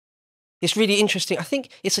it's really interesting. I think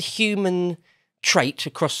it's a human trait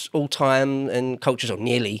across all time and cultures, or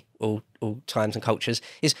nearly all times and cultures,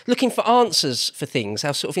 is looking for answers for things,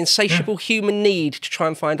 our sort of insatiable human need to try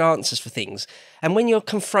and find answers for things. And when you're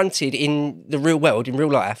confronted in the real world, in real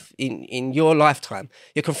life, in your lifetime,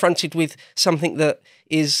 you're confronted with something that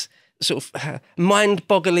is sort of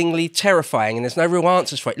mind-bogglingly terrifying, and there's no real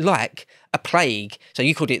answers for it, like a plague. So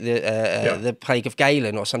you called it the plague of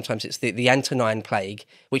Galen, or sometimes it's the Antonine plague,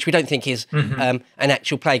 which we don't think is an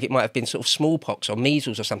actual plague. It might have been sort of smallpox or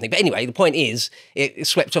measles or something. But anyway, the point is, it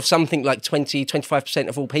swept off something like 20-25%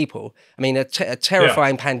 of all people. I mean, a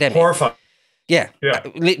terrifying pandemic. Horrifying. Yeah,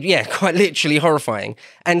 quite literally horrifying.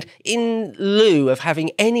 And in lieu of having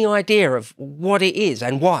any idea of what it is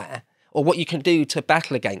and why, or what you can do to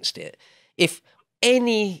battle against it, if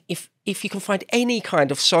you can find any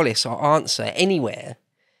kind of solace or answer anywhere,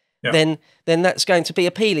 then that's going to be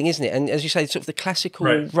appealing, isn't it? And as you say, sort of the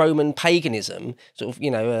classical Roman paganism, sort of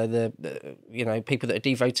the people that are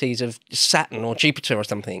devotees of Saturn or Jupiter or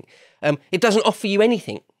something, it doesn't offer you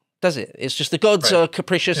anything, does it? It's just the gods are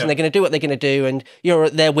capricious and they're going to do what they're going to do, and you're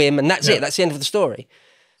at their whim, and that's it. That's the end of the story.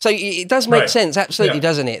 So it does make sense, absolutely,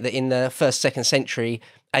 doesn't it, that in the 1st, 2nd century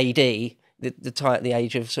AD, the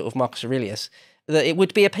age of sort of Marcus Aurelius, that it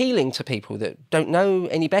would be appealing to people that don't know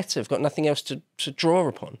any better, have got nothing else to draw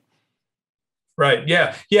upon. Right,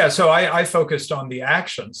 yeah. So I focused on the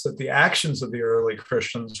actions, that the actions of the early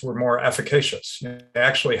Christians were more efficacious. They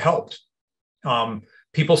actually helped.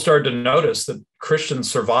 People started to notice that Christians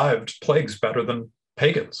survived plagues better than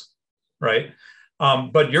pagans, right?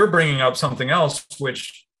 But you're bringing up something else,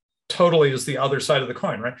 which totally is the other side of the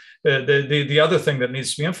coin, right? The other thing that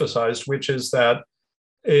needs to be emphasized, which is that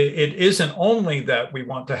it isn't only that we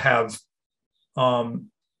want to have,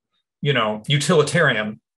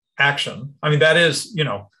 utilitarian action. I mean, that is,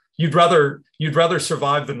 you'd rather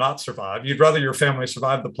survive than not survive. You'd rather your family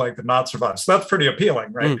survive the plague than not survive. So that's pretty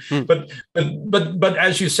appealing, right? But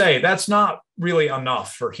as you say, that's not really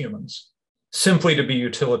enough for humans, simply to be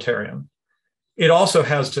utilitarian. It also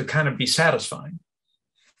has to kind of be satisfying,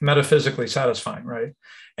 metaphysically satisfying, right?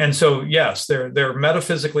 And so, yes, they're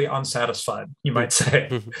metaphysically unsatisfied, you might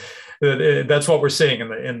say. That's what we're seeing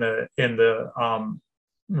in the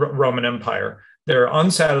Roman Empire. They're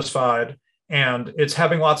unsatisfied, and it's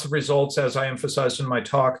having lots of results, as I emphasized in my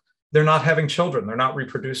talk. They're not having children. They're not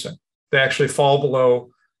reproducing. They actually fall below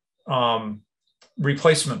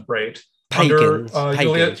replacement rate. Pagans,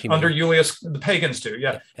 under Julius. The pagans do,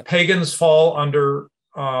 yeah. Pagans fall under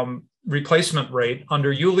replacement rate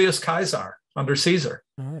under Julius Caesar, under Caesar,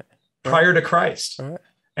 prior to Christ.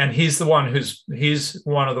 And he's one of the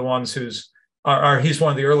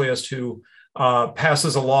earliest who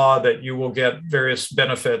passes a law that you will get various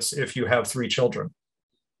benefits if you have 3 children.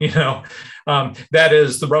 That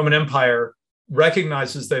is, the Roman Empire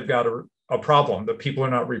recognizes they've got a problem, that people are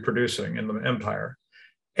not reproducing in the empire,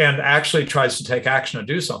 and actually tries to take action to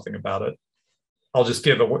do something about it. I'll just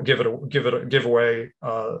give away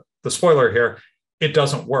the spoiler here. It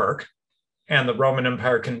doesn't work, and the Roman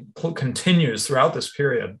Empire continues throughout this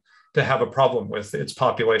period to have a problem with its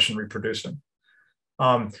population reproducing.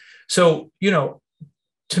 So, to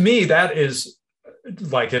me, that is,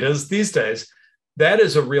 like it is these days, that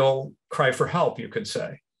is a real cry for help, you could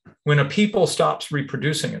say. When a people stops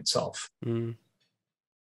reproducing itself,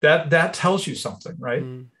 that tells you something, right?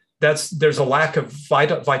 There's a lack of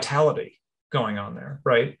vitality going on there,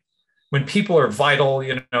 right? When people are vital,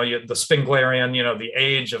 the Spinglerian, the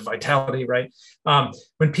age of vitality, right?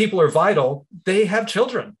 When people are vital, they have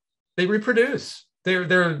children, they reproduce,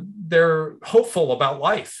 they're hopeful about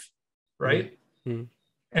life, right?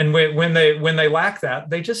 And when they lack that,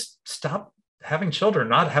 they just stop having children,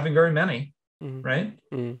 not having very many, right?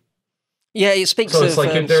 Yeah, it speaks. So it's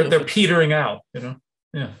like they're petering out,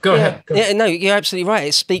 Yeah, go ahead. Yeah, no, you're absolutely right.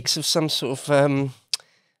 It speaks of some sort of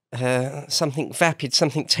something vapid,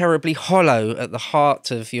 something terribly hollow at the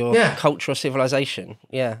heart of your cultural civilization.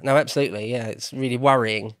 Yeah, no, absolutely. Yeah, it's really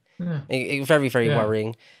worrying. Very, very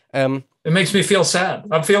worrying. It makes me feel sad.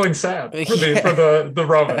 I'm feeling sad for the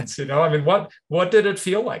Romans. I mean, what did it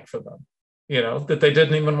feel like for them? That they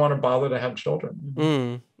didn't even want to bother to have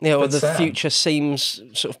children. Yeah, or the future seems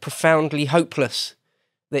sort of profoundly hopeless.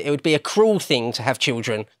 That it would be a cruel thing to have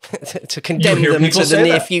children, to condemn them to the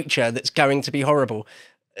near future that's going to be horrible.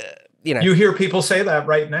 You hear people say that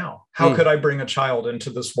right now. How could I bring a child into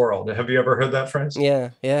this world? Have you ever heard that phrase? Yeah.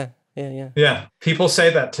 People say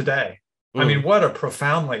that today. I mean, what a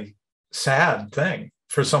profoundly sad thing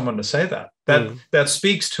for someone to say that. That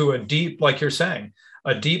speaks to a deep, like you're saying,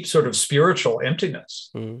 a deep sort of spiritual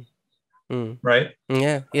emptiness. Right?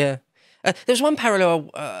 Yeah. There's one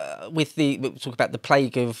parallel with we'll talk about the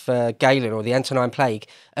plague of Galen, or the Antonine Plague,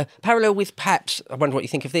 parallel with Pat, I wonder what you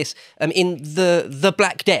think of this, in the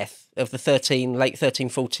Black Death of the late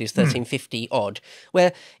 1340s, 1350 odd,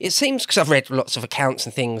 where it seems, because I've read lots of accounts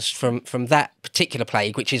and things from that particular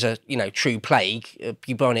plague, which is a true plague, a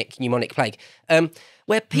bubonic pneumonic plague,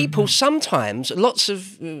 where people sometimes,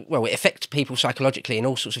 it affects people psychologically in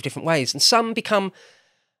all sorts of different ways, and some become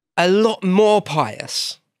a lot more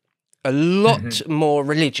pious, a lot more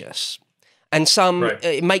religious, and some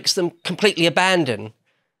it makes them completely abandon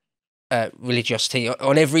religiosity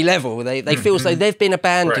on every level. They feel as though they've been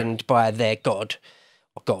abandoned by their god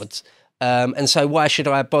or gods, and so why should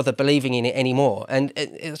I bother believing in it anymore? And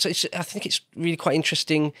I think it's really quite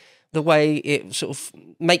interesting the way it sort of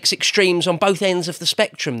makes extremes on both ends of the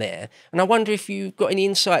spectrum there. And I wonder if you've got any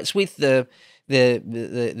insights with the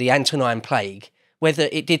Antonine Plague, whether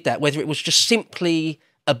it did that, whether it was just simply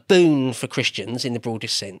a boon for Christians in the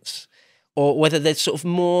broadest sense, or whether there's sort of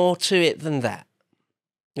more to it than that.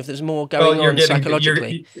 If there's more going on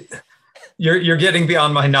psychologically. You're getting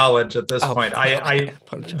beyond my knowledge at this point.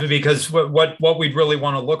 Because what we'd really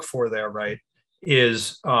want to look for there, right,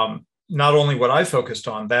 is not only what I focused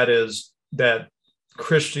on, that is that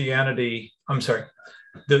Christianity,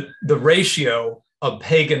 the ratio of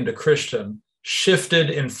pagan to Christian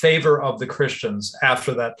shifted in favor of the Christians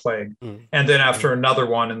after that plague, and then after another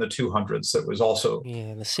one in the 200s that was also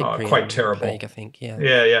quite terrible. Plague, I think. In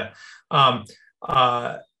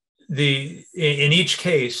each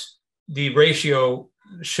case, the ratio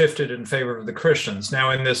shifted in favor of the Christians.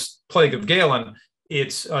 Now, in this plague of Galen,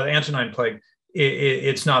 it's Antonine Plague.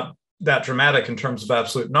 It's not that dramatic in terms of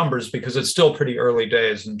absolute numbers, because it's still pretty early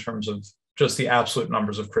days in terms of just the absolute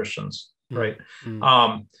numbers of Christians, right?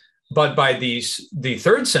 But by the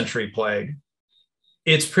 3rd century plague,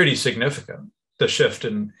 it's pretty significant, the shift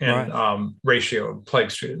in ratio of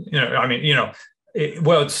plagues.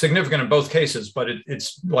 It's significant in both cases, but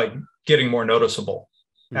it's like getting more noticeable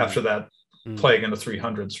after that plague in the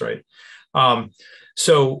 300s, right?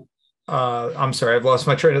 I'm sorry, I've lost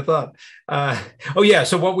my train of thought.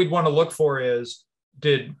 So what we'd want to look for is,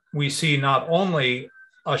 did we see not only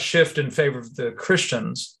a shift in favor of the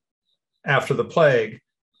Christians after the plague,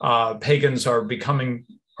 pagans are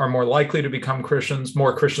more likely to become Christians.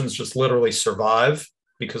 More Christians just literally survive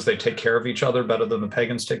because they take care of each other better than the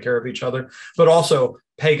pagans take care of each other. But also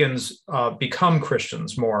pagans become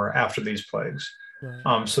Christians more after these plagues.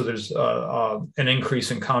 So there's an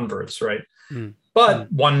increase in converts, right?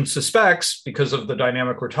 But one suspects, because of the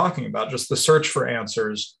dynamic we're talking about, just the search for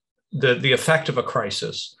answers, the effect of a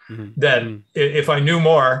crisis, that if I knew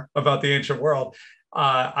more about the ancient world,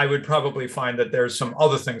 I would probably find that there's some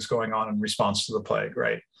other things going on in response to the plague,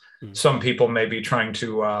 right? Some people may be trying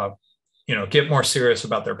to, get more serious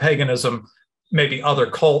about their paganism. Maybe other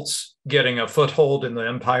cults getting a foothold in the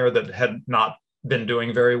empire that had not been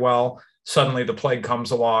doing very well. Suddenly the plague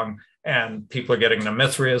comes along and people are getting into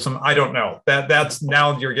Mithraism. I don't know. That's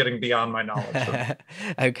now you're getting beyond my knowledge.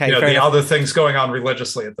 Okay. The other things going on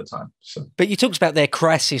religiously at the time. So. But you talked about their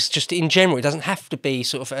crisis just in general. It doesn't have to be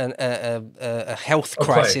sort of a health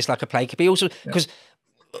crisis like a plague. It could be also, because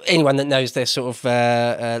anyone that knows their sort of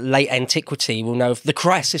late antiquity will know of the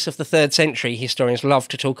crisis of the 3rd century. Historians love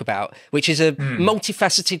to talk about, which is a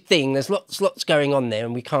multifaceted thing. There's lots going on there,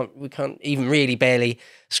 and we can't even really barely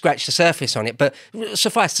scratch the surface on it. But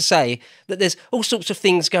suffice to say that there's all sorts of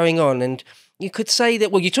things going on, and you could say that.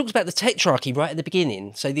 Well, you talked about the Tetrarchy right at the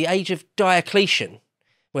beginning, so the age of Diocletian,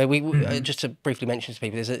 where we just to briefly mention to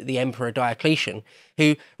people, there's the Emperor Diocletian,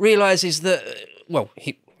 who realizes that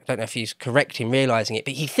I don't know if he's correct in realising it,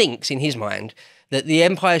 but he thinks in his mind that the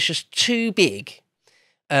empire is just too big.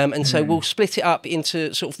 And so we'll split it up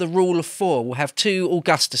into sort of the rule of 4. We'll have 2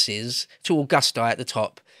 Augustuses, 2 Augusti at the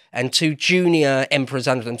top, and 2 junior emperors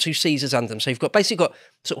under them, 2 Caesars under them. So you've basically got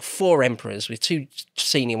sort of 4 emperors with 2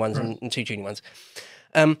 senior ones and 2 junior ones.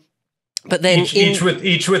 But then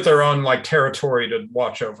each with their own like territory to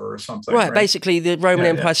watch over or something. Right. Basically, the Roman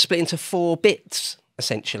Empire is split into 4 bits.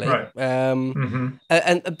 Essentially, right.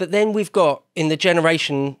 But then we've got, in the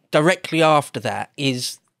generation directly after that,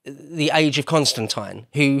 is the age of Constantine,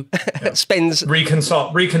 who spends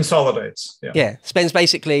reconsolidates. Spends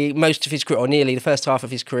basically most of his career, or nearly the first half of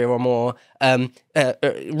his career or more,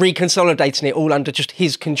 reconsolidating it all under just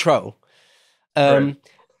his control.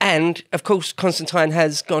 And of course, Constantine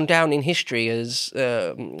has gone down in history as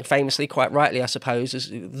famously, quite rightly, I suppose, as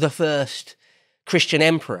the first Christian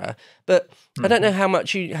emperor. But I don't know how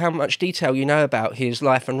much detail you know about his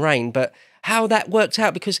life and reign, but how that worked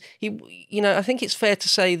out, because he, I think it's fair to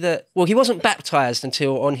say that, he wasn't baptized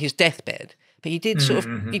until on his deathbed, But he did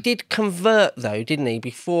he did convert though, didn't he?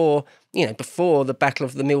 Before the Battle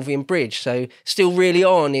of the Milvian Bridge. So still really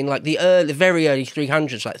on in like the very early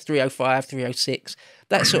 300s, like 305, 306,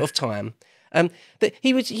 that sort of time. But he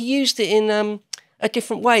used it in a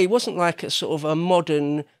different way. He wasn't like a sort of a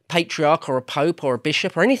modern patriarch or a pope or a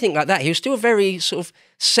bishop or anything like that. He was still a very sort of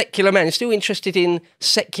secular man. He was still interested in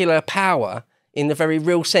secular power in the very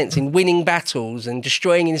real sense, in winning battles and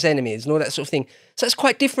destroying his enemies and all that sort of thing. So that's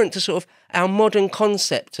quite different to sort of our modern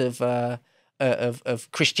concept of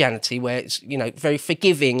Christianity, where it's very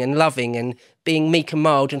forgiving and loving and being meek and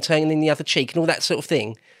mild and turning the other cheek and all that sort of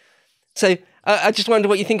thing. So I just wonder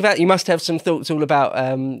what you think about it. You must have some thoughts all about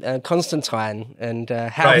Constantine and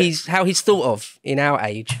how he's thought of in our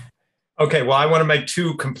age. Okay, well, I want to make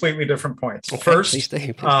two completely different points. Okay, First, please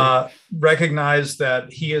do. recognize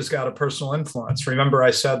that he has got a personal influence. Remember,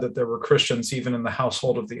 I said that there were Christians even in the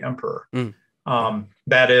household of the emperor.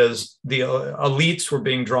 That is, the elites were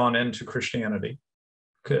being drawn into Christianity,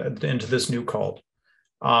 into this new cult,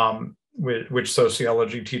 which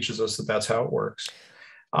sociology teaches us that that's how it works.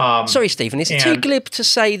 Sorry, Stephen, is it too glib to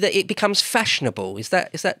say that it becomes fashionable? Is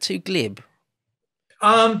that too glib?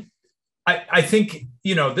 I think,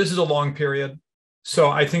 this is a long period, so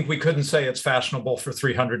I think we couldn't say it's fashionable for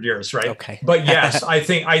 300 years, right? Okay. But yes, I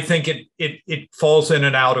think it falls in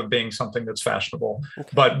and out of being something that's fashionable. Okay.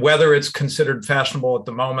 But whether it's considered fashionable at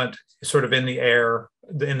the moment, sort of in the air,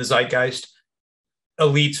 in the zeitgeist,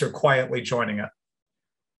 elites are quietly joining it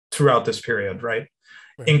throughout this period, right?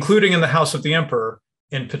 Including in the house of the emperor.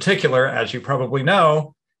 In particular, as you probably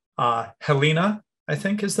know, Helena, I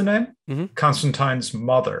think is the name, Constantine's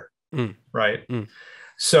mother, right?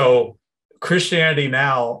 So Christianity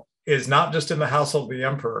now is not just in the household of the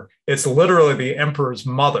emperor, it's literally the emperor's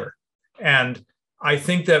mother. And I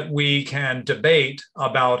think that we can debate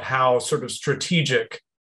about how sort of strategic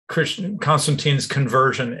Constantine's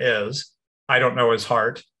conversion is. I don't know his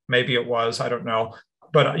heart. Maybe it was, I don't know.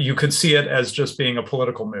 But you could see it as just being a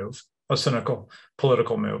political move, a cynical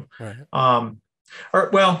political move. Right.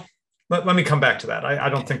 Let me come back to that. I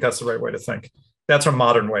don't think that's the right way to think. That's a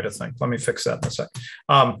modern way to think. Let me fix that in a sec.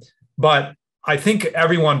 But I think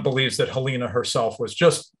everyone believes that Helena herself was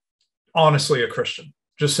just honestly a Christian,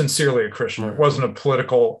 just sincerely a Christian. It wasn't a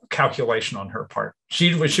political calculation on her part.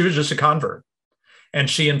 She was just a convert, and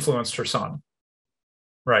she influenced her son,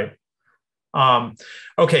 right?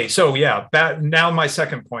 Okay, so yeah, now my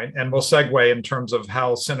second point, and we'll segue in terms of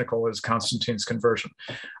how cynical is Constantine's conversion.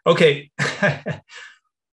 Okay,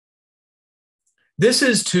 this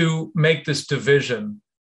is to make this division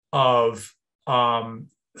of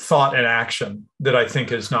thought and action that I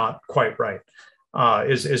think is not quite right,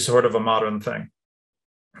 is sort of a modern thing.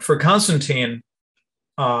 For Constantine,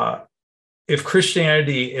 if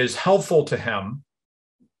Christianity is helpful to him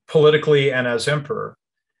politically and as emperor,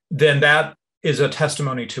 then that is a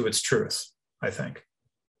testimony to its truth, I think.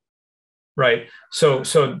 Right? So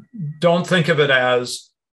don't think of it as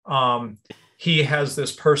he has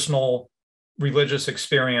this personal religious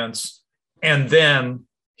experience and then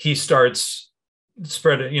he starts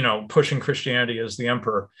pushing Christianity as the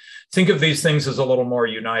emperor. Think of these things as a little more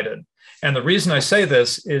united. And the reason I say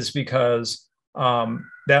this is because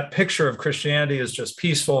that picture of Christianity is just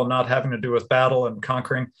peaceful and not having to do with battle and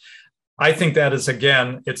conquering. I think that is,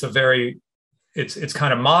 again, it's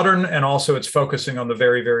kind of modern, and also it's focusing on the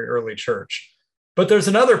very, very early church. But there's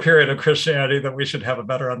another period of Christianity that we should have a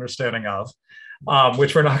better understanding of,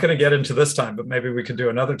 which we're not going to get into this time, but maybe we could do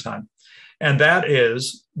another time. And that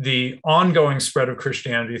is the ongoing spread of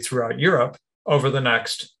Christianity throughout Europe over the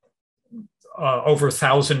next over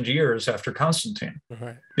 1,000 years after Constantine.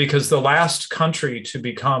 Right. Because the last country to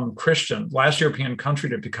become Christian, last European country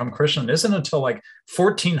to become Christian, isn't until like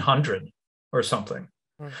 1400 or something.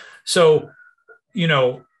 Right. So,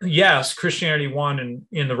 yes, Christianity won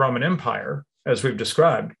in the Roman Empire, as we've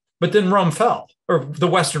described, but then Rome fell, or the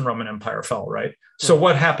Western Roman Empire fell, right? So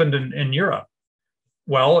what happened in Europe?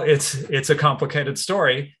 Well, it's a complicated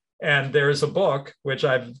story. And there's a book, which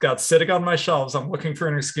I've got sitting on my shelves. I'm looking for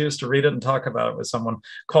an excuse to read it and talk about it with someone,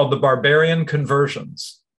 called The Barbarian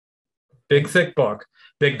Conversions. Big, thick book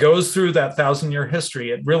that goes through that 1,000-year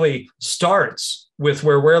history. It really starts with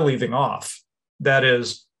where we're leaving off. That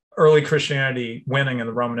is early Christianity winning in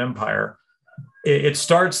the Roman Empire. It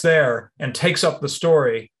starts there and takes up the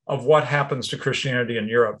story of what happens to Christianity in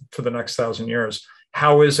Europe for the next 1,000 years.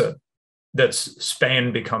 How is it that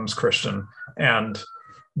Spain becomes Christian and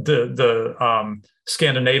the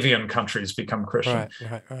Scandinavian countries become Christian.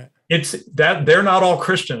 Right. It's that they're not all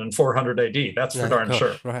Christian in 400 AD. That's for darn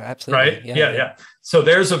sure. Right, absolutely. Right? Yeah. So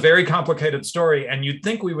there's a very complicated story, and you'd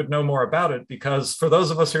think we would know more about it because for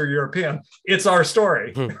those of us who are European, it's our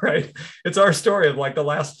story, right? It's our story of like the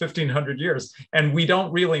last 1500 years, and we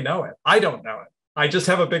don't really know it. I don't know it. I just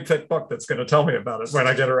have a big thick book that's going to tell me about it when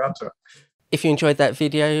I get around to it. If you enjoyed that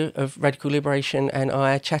video of Radical Liberation and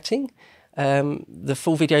I chatting, the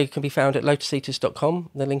full video can be found at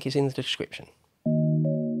lotuseaters.com. The link is in the description.